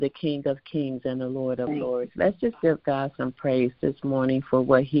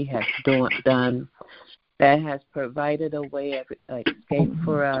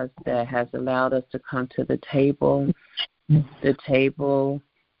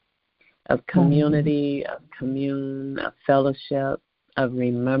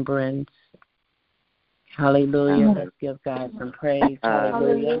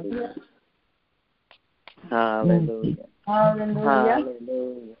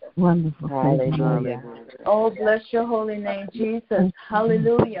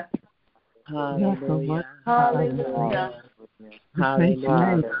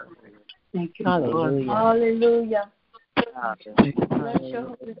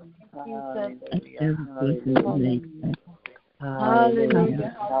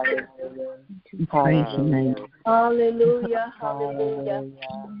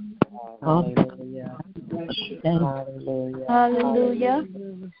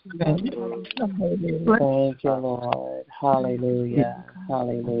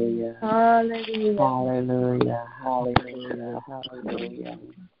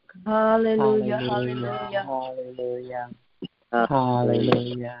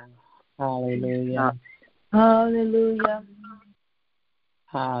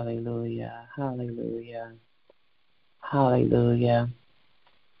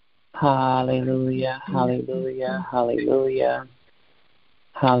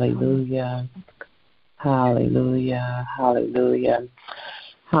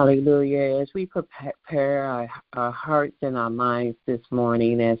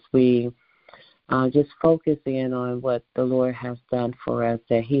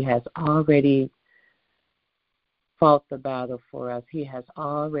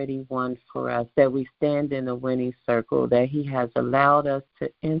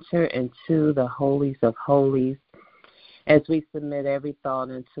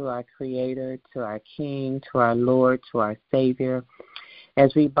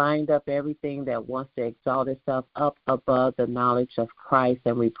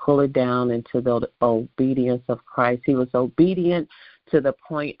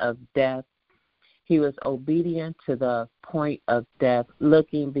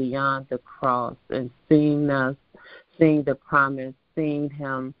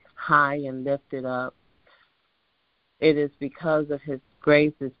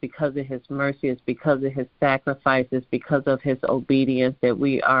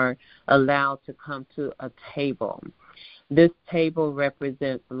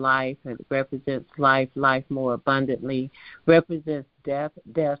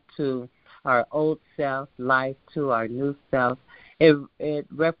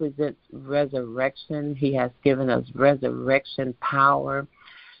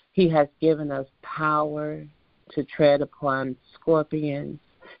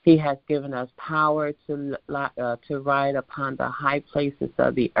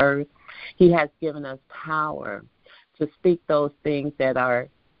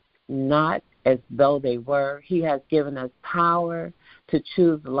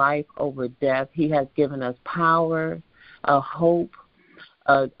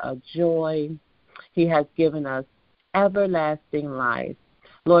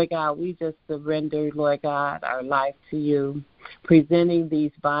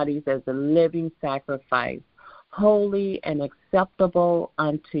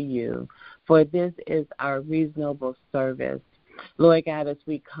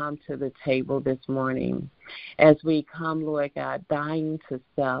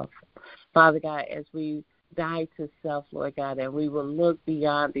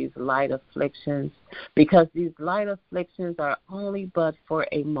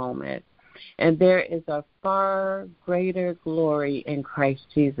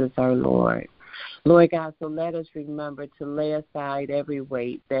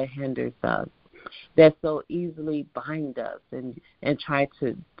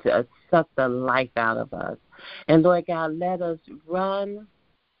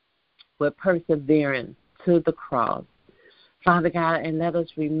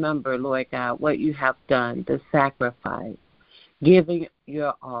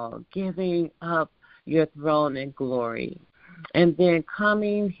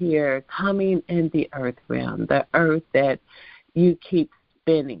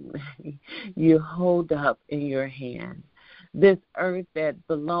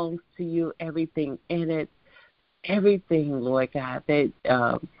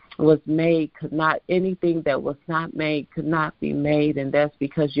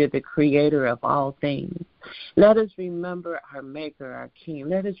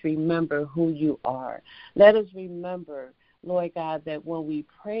Lord God, that when we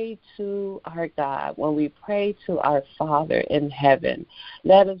pray to our God, when we pray to our Father in heaven,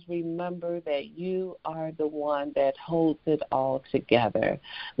 let us remember that you are the one that holds it all together.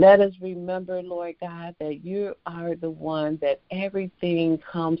 Let us remember, Lord God, that you are the one that everything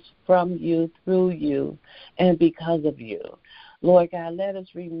comes from you, through you, and because of you. Lord God, let us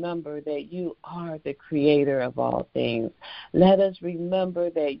remember that you are the creator of all things. Let us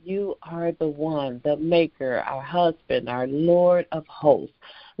remember that you are the one, the maker, our husband, our Lord of hosts.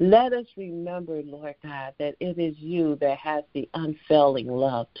 Let us remember, Lord God, that it is you that has the unfailing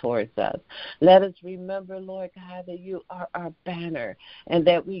love towards us. Let us remember, Lord God, that you are our banner and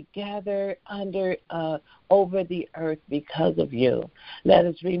that we gather over the earth because of you. Let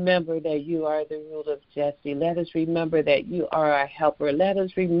us remember that you are the root of Jesse. Let us remember that you are our helper. Let us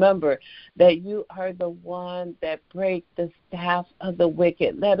remember that you are the one that breaks the staff of the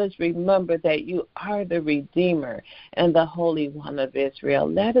wicked. Let us remember that you are the Redeemer and the Holy One of Israel.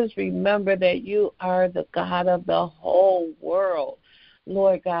 Let us remember that you are the God of the whole world.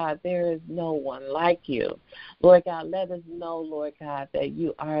 Lord God, there is no one like you. Lord God, let us know, Lord God, that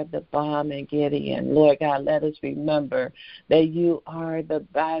you are the balm in Gideon. Lord God, let us remember that you are the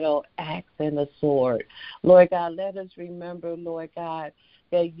battle axe and the sword. Lord God, let us remember, Lord God,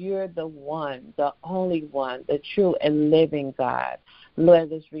 that you're the one, the only one, the true and living God.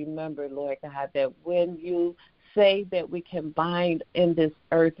 Let us remember, Lord God, that when you say that we can bind in this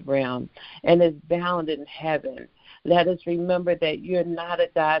earth realm and is bound in heaven, let us remember that you're not a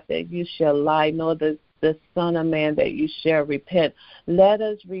God that you shall lie, nor the Son of Man that you shall repent. Let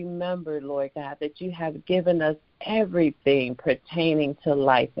us remember, Lord God, that you have given us everything pertaining to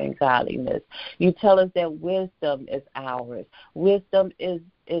life and godliness. You tell us that wisdom is ours. Wisdom is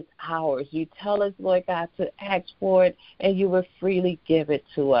ours. You tell us, Lord God, to ask for it, and you will freely give it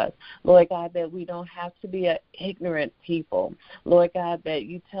to us. Lord God, that we don't have to be an ignorant people. Lord God, that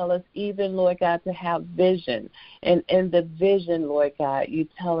you tell us even, Lord God, to have vision. And in the vision, Lord God, you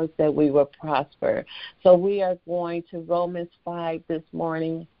tell us that we will prosper. So we are going to Romans 5 this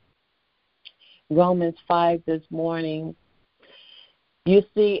morning. Romans 5 this morning. You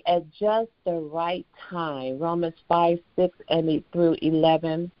see, at just the right time, Romans 5, 6, and through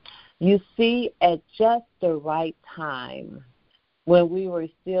 11, you see, at just the right time, when we were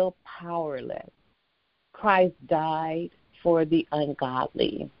still powerless, Christ died for the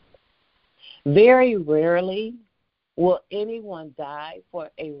ungodly. Very rarely will anyone die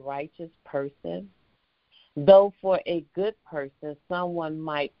for a righteous person, though for a good person, someone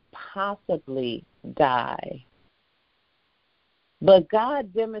might possibly die. But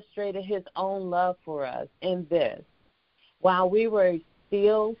God demonstrated his own love for us in this. While we were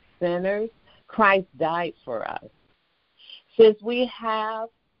still sinners, Christ died for us. Since we have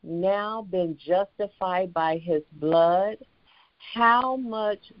now been justified by his blood, how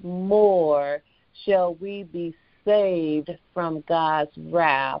much more shall we be saved from God's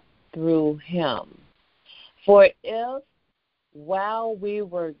wrath through him? For if, while we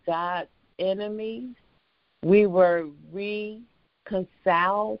were God's enemies, we were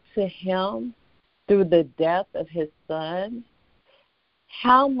reconciled to him through the death of his Son,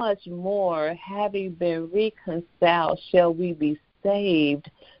 how much more, having been reconciled, shall we be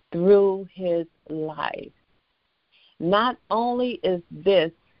saved through his life? Not only is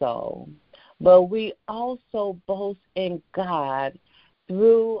this so, but we also boast in God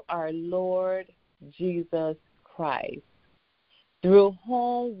through our Lord Jesus Christ, through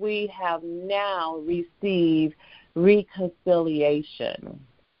whom we have now received reconciliation.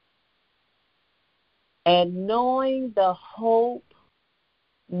 And knowing that hope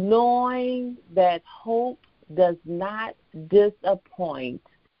does not disappoint,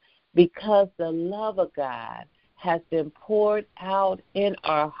 because the love of God has been poured out in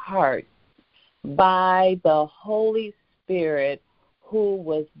our hearts by the Holy Spirit who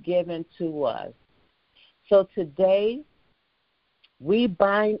was given to us. So today, we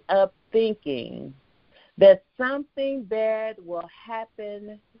bind up thinking that something bad will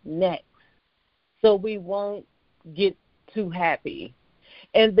happen next, so we won't get too happy.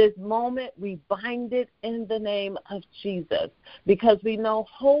 In this moment, we bind it in the name of Jesus, because we know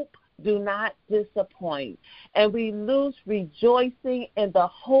hope do not disappoint, and we lose rejoicing in the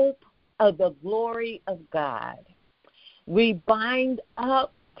hope of the glory of God. We bind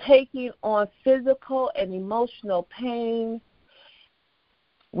up taking on physical and emotional pain.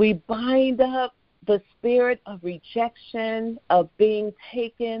 We bind up the spirit of rejection, of being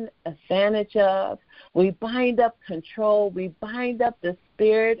taken advantage of. We bind up control. We bind up the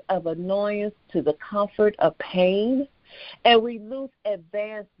spirit of annoyance to the comfort of pain. And we lose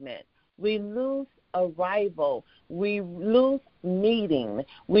advancement. We lose arrival. We lose meeting.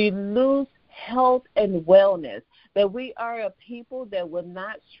 We lose health and wellness. That we are a people that will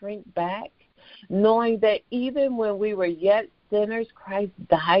not shrink back, knowing that even when we were yet sinners, Christ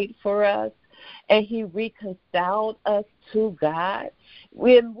died for us, and he reconciled us to God.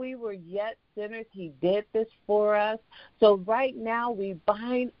 When we were yet sinners, he did this for us. So right now we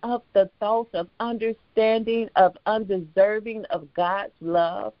bind up the thoughts of understanding, of undeserving of God's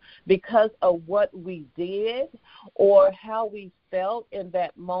love because of what we did or how we felt in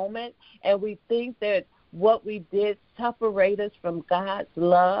that moment. And we think that what we did separated us from God's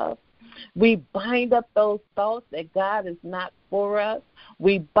love. We bind up those thoughts that God is not for us.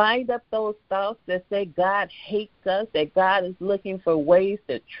 We bind up those thoughts that say God hates us, that God is looking for ways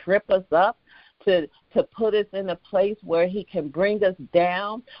to trip us up, to put us in a place where he can bring us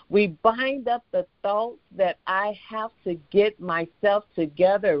down. We bind up the thoughts that I have to get myself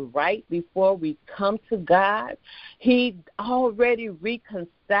together right before we come to God. He already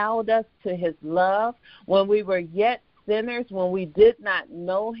reconciled us to his love when we were yet sinners, when we did not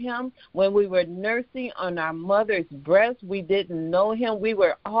know him, when we were nursing on our mother's breast, we didn't know him. We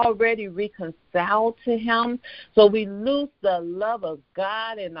were already reconciled to him. So we lose the love of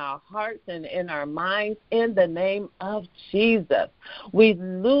God in our hearts and in our minds in the name of Jesus. We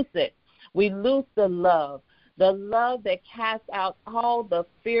lose it. We lose the love that casts out all the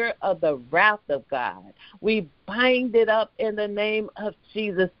fear of the wrath of God. We bind it up in the name of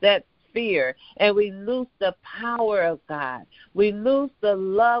Jesus, that fear, and we lose the power of God. We lose the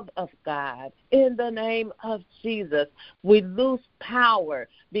love of God in the name of Jesus. We lose power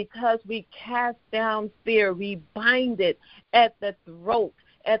because we cast down fear. We bind it at the throat,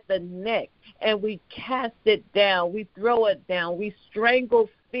 at the neck, and we cast it down. We throw it down. We strangle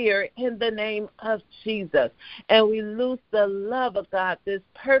fear in the name of Jesus. And we lose the love of God, this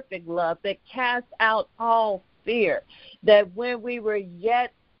perfect love that casts out all fear, that when we were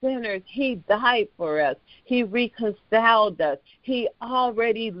yet sinners, he died for us. He reconciled us. He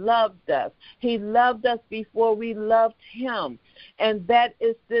already loved us. He loved us before we loved him. And that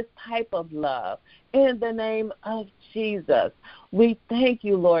is this type of love. In the name of Jesus, we thank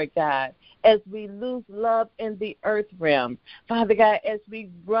you, Lord God, as we lose love in the earth realm. Father God, as we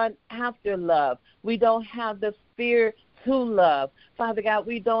run after love, we don't have the fear to love. Father God,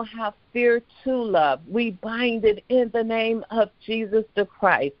 we don't have fear to love. We bind it in the name of Jesus the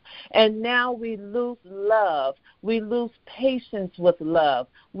Christ. And now we lose love. We lose patience with love.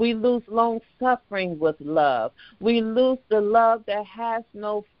 We lose long-suffering with love. We lose the love that has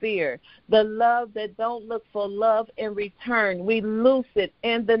no fear, the love that don't look for love in return. We lose it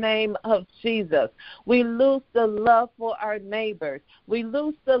in the name of Jesus. We lose the love for our neighbors. We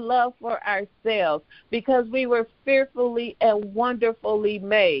lose the love for ourselves because we were fearfully and wonderfully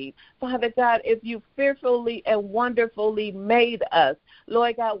made. Father God, if you fearfully and wonderfully made us,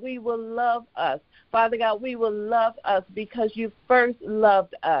 Lord God, we will love us. Father God, we will love us because you first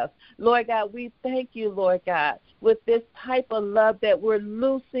loved us. Lord God, we thank you, Lord God, with this type of love that we're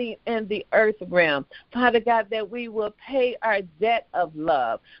loosing in the earth realm. Father God, that we will pay our debt of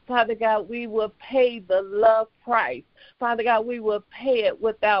love. Father God, we will pay the love price. Father God, we will pay it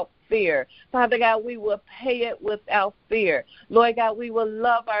without fear. Father God, we will pay it without fear. Lord God, we will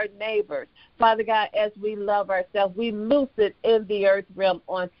love our neighbors. Father God, as we love ourselves, we loose it in the earth realm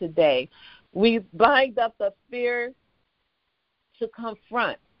on today. We bind up the fear to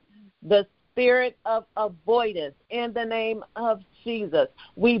confront the spirit of avoidance in the name of Jesus.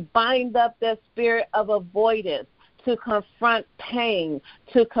 We bind up the spirit of avoidance to confront pain,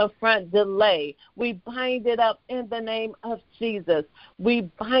 to confront delay. We bind it up in the name of Jesus.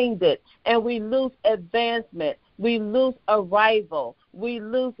 We bind it and we lose advancement. We lose arrival. We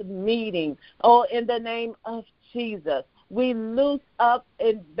lose meeting. Oh, in the name of Jesus. We loose up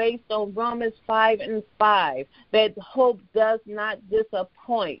based on Romans 5:5 that hope does not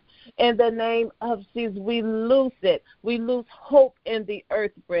disappoint. In the name of Jesus, we lose it. We lose hope in the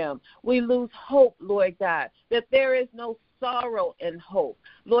earth realm. We lose hope, Lord God, that there is no sorrow in hope.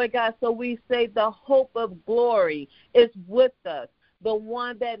 Lord God, so we say the hope of glory is with us, the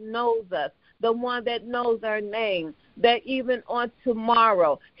one that knows us, the one that knows our name, that even on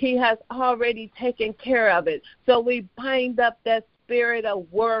tomorrow, he has already taken care of it. So we bind up that spirit of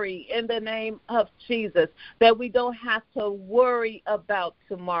worry in the name of Jesus, that we don't have to worry about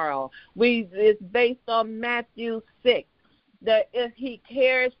tomorrow. It's based on Matthew 6, that if he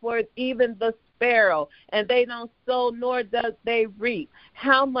cares for even the sparrow, and they don't sow nor does they reap.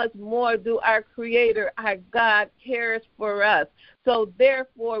 How much more do our Creator, our God, cares for us? So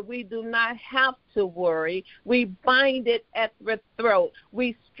therefore, we do not have to worry. We bind it at the throat.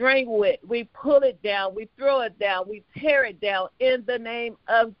 We strangle it. We pull it down. We throw it down. We tear it down in the name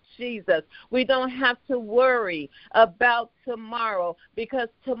of Jesus. We don't have to worry about tomorrow, because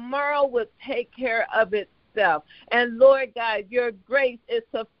tomorrow will take care of itself. And Lord God, your grace is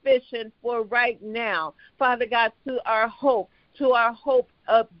sufficient for right now. Father God, to our hope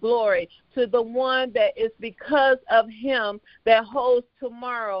of glory, to the one that is because of him that holds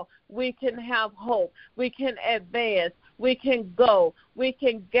tomorrow, we can have hope. We can advance. We can go. We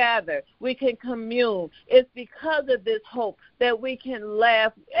can gather. We can commune. It's because of this hope that we can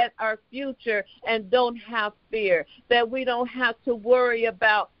laugh at our future and don't have fear, that we don't have to worry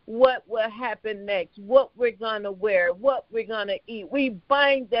about what will happen next, what we're going to wear, what we're going to eat. We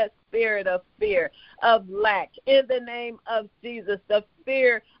bind that spirit of fear, of lack, in the name of Jesus, the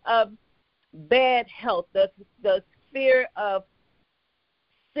fear of bad health, the fear of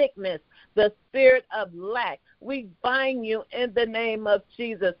sickness, the spirit of lack. We bind you in the name of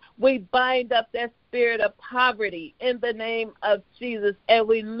Jesus. We bind up that spirit of poverty in the name of Jesus, and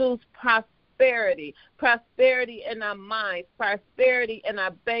we lose prosperity in our minds, prosperity in our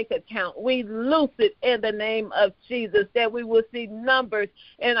bank account. We loose it in the name of Jesus, that we will see numbers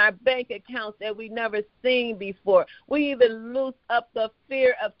in our bank accounts that we never seen before. We even loose up the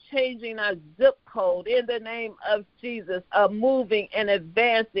fear of changing our zip code in the name of Jesus, of moving and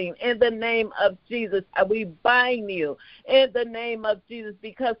advancing in the name of Jesus. We bind you in the name of Jesus,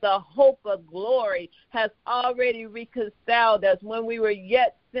 because the hope of glory has already reconciled us. When we were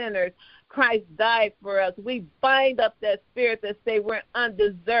yet sinners, Christ died for us. We bind up that spirit that say we're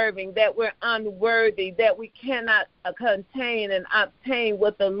undeserving, that we're unworthy, that we cannot contain and obtain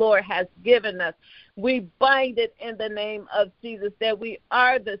what the Lord has given us. We bind it in the name of Jesus, that we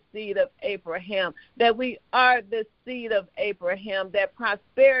are the seed of Abraham, that we are the seed of Abraham, that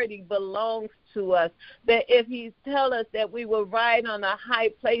prosperity belongs to us, that if he tell us that we will ride on the high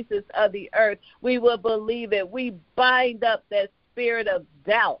places of the earth, we will believe it. We bind up that spirit of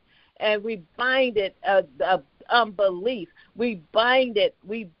doubt, and we bind it of unbelief. We bind it,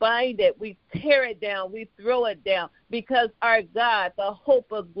 we tear it down, we throw it down, because our God, the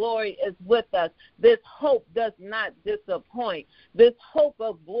hope of glory, is with us. This hope does not disappoint. This hope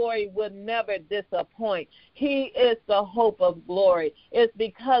of glory will never disappoint. He is the hope of glory. It's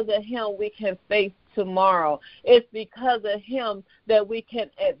because of him we can face tomorrow. It's because of him that we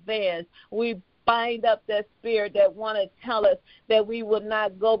can advance. We bind up that spirit that want to tell us that we will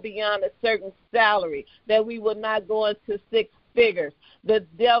not go beyond a certain salary, that we will not go into 6 figures. The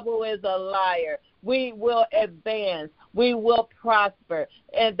devil is a liar. We will advance. We will prosper.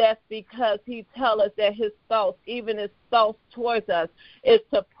 And that's because he tells us that his thoughts, even his thoughts towards us, is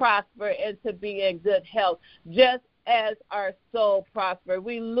to prosper and to be in good health, just as our soul prosper.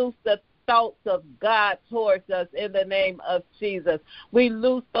 We loose the thoughts of God towards us in the name of Jesus. We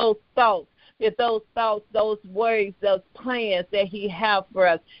loose those thoughts. If those thoughts, those words, those plans that he have for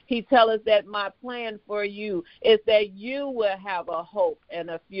us. He tells us that my plan for you is that you will have a hope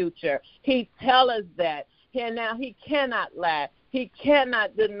and a future. He tells us that. And now he cannot lie. He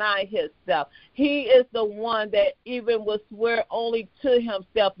cannot deny himself. He is the one that even will swear only to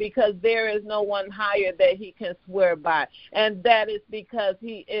himself, because there is no one higher that he can swear by. And that is because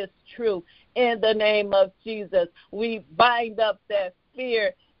he is true. In the name of Jesus, we bind up that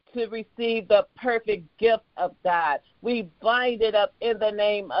fear to receive the perfect gift of God. We bind it up in the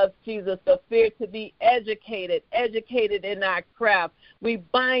name of Jesus, the fear to be educated in our craft. We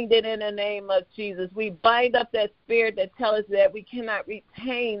bind it in the name of Jesus. We bind up that spirit that tells us that we cannot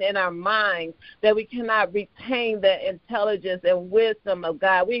retain in our minds, that we cannot retain the intelligence and wisdom of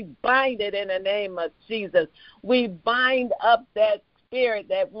God. We bind it in the name of Jesus. We bind up that spirit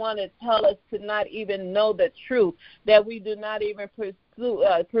that want to tell us to not even know the truth, that we do not even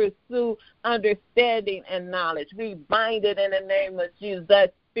pursue understanding and knowledge. We bind it in the name of Jesus.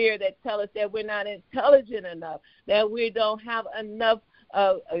 That spirit that tells us that we're not intelligent enough, that we don't have enough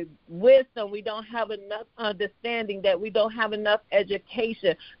wisdom, we don't have enough understanding, that we don't have enough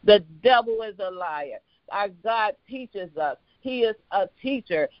education. The devil is a liar. Our God teaches us. He is a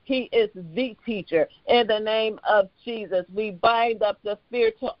teacher. He is the teacher. In the name of Jesus, we bind up the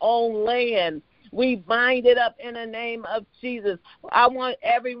fear to own land. We bind it up in the name of Jesus. I want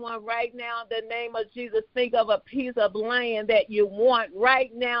everyone right now in the name of Jesus, think of a piece of land that you want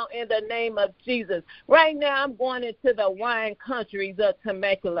right now in the name of Jesus. Right now I'm going into the wine countries of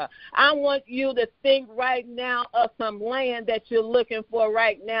Temecula. I want you to think right now of some land that you're looking for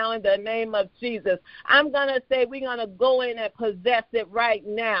right now in the name of Jesus. I'm going to say we're going to go in and possess it right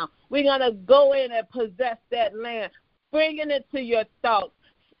now. We're going to go in and possess that land. Bringing it to your thoughts.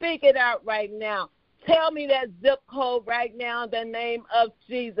 Speak it out right now. Tell me that zip code right now in the name of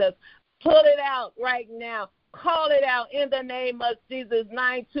Jesus. Put it out right now. Call it out in the name of Jesus,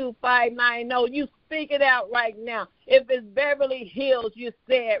 92590. You speak it out right now. If it's Beverly Hills, you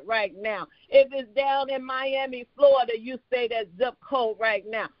say it right now. If it's down in Miami, Florida, you say that zip code right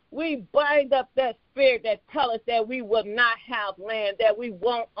now. We bind up that spirit that tells us that we will not have land, that we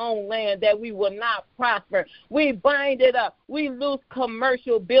won't own land, that we will not prosper. We bind it up. We lose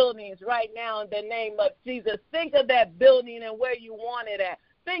commercial buildings right now in the name of Jesus. Think of that building and where you want it at.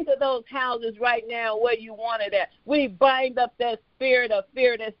 Think of those houses right now where you want it at. We bind up that spirit of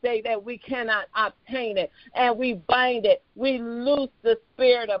fear that say that we cannot obtain it, and we bind it. We loose the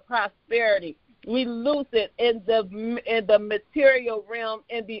spirit of prosperity. We loose it in the material realm,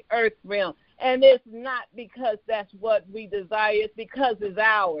 in the earth realm. And it's not because that's what we desire. It's because it's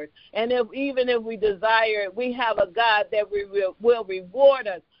ours. And even if we desire it, we have a God that will reward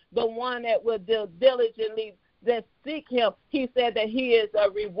us, the one that will diligently that seek him. He said that he is a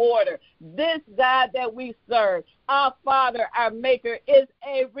rewarder. This God that we serve, our Father, our Maker, is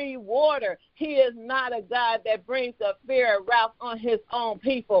a rewarder. He is not a God that brings a fear of wrath on his own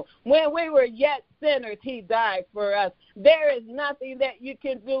people. When we were yet sinners, he died for us. There is nothing that you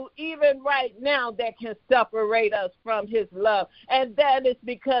can do even right now that can separate us from his love. And that is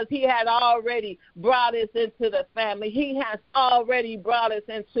because he had already brought us into the family. He has already brought us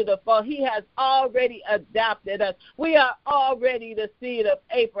into the fold. He has already adopted us. We are already the seed of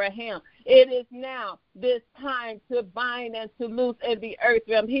Abraham. It is now this time to bind and to loose in the earth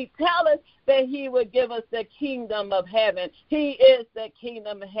realm. He tells us that he would give us the kingdom of heaven. He is the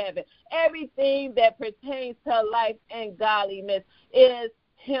kingdom of heaven. Everything that pertains to life and godliness is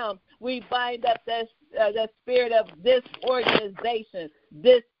him. We bind up the spirit of disorganization,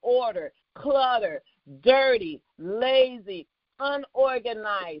 disorder, clutter, dirty, lazy,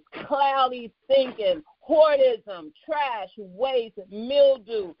 unorganized, cloudy thinking, hoardism, trash, waste,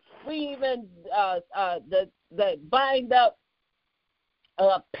 mildew. We even bind up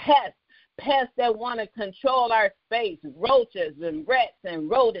pests that want to control our space, roaches and rats and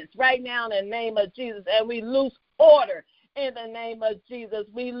rodents right now in the name of Jesus. And we lose order in the name of Jesus.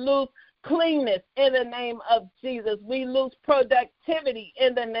 We lose cleanness in the name of Jesus. We lose productivity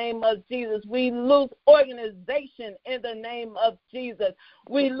in the name of Jesus. We lose organization in the name of Jesus.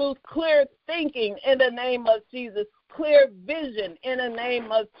 We lose clear thinking in the name of Jesus. Clear vision in the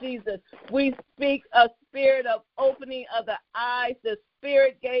name of Jesus. We speak a spirit of opening of the eyes, the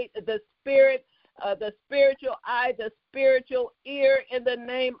spirit gate, the spiritual eye, the spiritual ear in the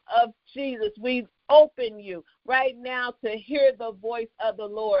name of Jesus. We open you right now to hear the voice of the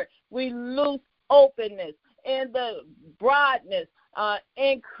Lord. We lose openness and the broadness,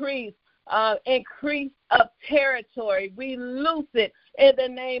 increase of territory. We loose it in the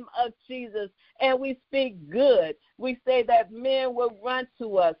name of Jesus, and we speak good. We say that men will run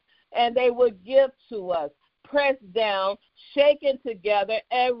to us, and they will give to us. Pressed down, shaken together,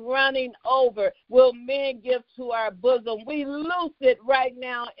 and running over will men give to our bosom. We loose it right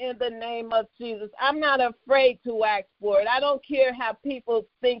now in the name of Jesus. I'm not afraid to ask for it. I don't care how people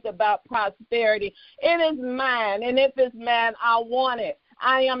think about prosperity. It is mine, and if it's mine, I want it.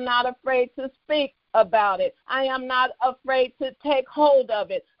 I am not afraid to speak about it. I am not afraid to take hold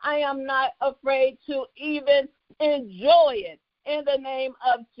of it. I am not afraid to even enjoy it. In the name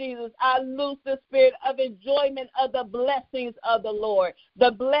of Jesus, I loose the spirit of enjoyment of the blessings of the Lord,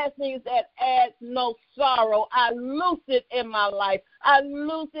 the blessings that add no sorrow. I loose it in my life. I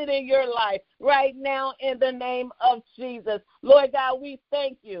loose it in your life right now in the name of Jesus. Lord God, we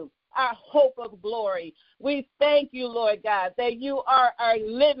thank you, our hope of glory. We thank you, Lord God, that you are our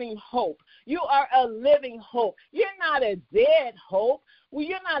living hope. You are a living hope. You're not a dead hope. Well,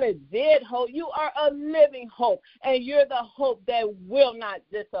 you're not a dead hope. You are a living hope, and you're the hope that will not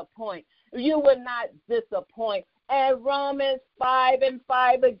disappoint. You will not disappoint. And Romans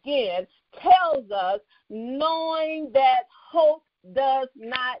 5:5 again tells us, knowing that hope does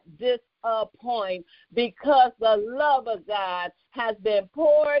not disappoint, because the love of God has been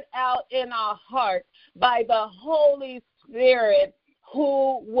poured out in our hearts by the Holy Spirit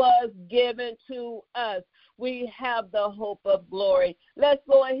who was given to us. We have the hope of glory. Let's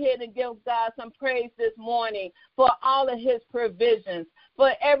go ahead and give God some praise this morning for all of his provisions,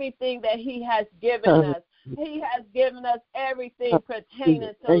 for everything that he has given us. He has given us everything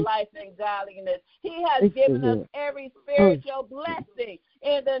pertaining to life and godliness. He has given us every spiritual blessing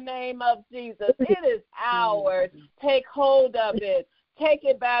in the name of Jesus. It is ours. Take hold of it. Take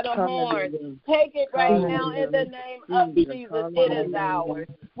it by the horn. Take it right now in the name of Jesus. It is ours.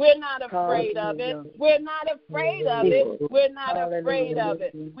 We're not afraid of it. We're not afraid of it. We're not afraid of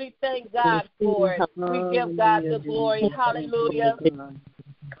it. We thank God for it. We give God the glory. Hallelujah.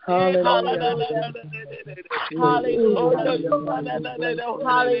 Hallelujah. Hallelujah. Hallelujah.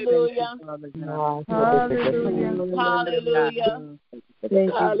 Hallelujah. Hallelujah. Hallelujah.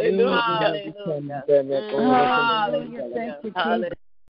 Hallelujah. Hallelujah. Thank you, Jesus.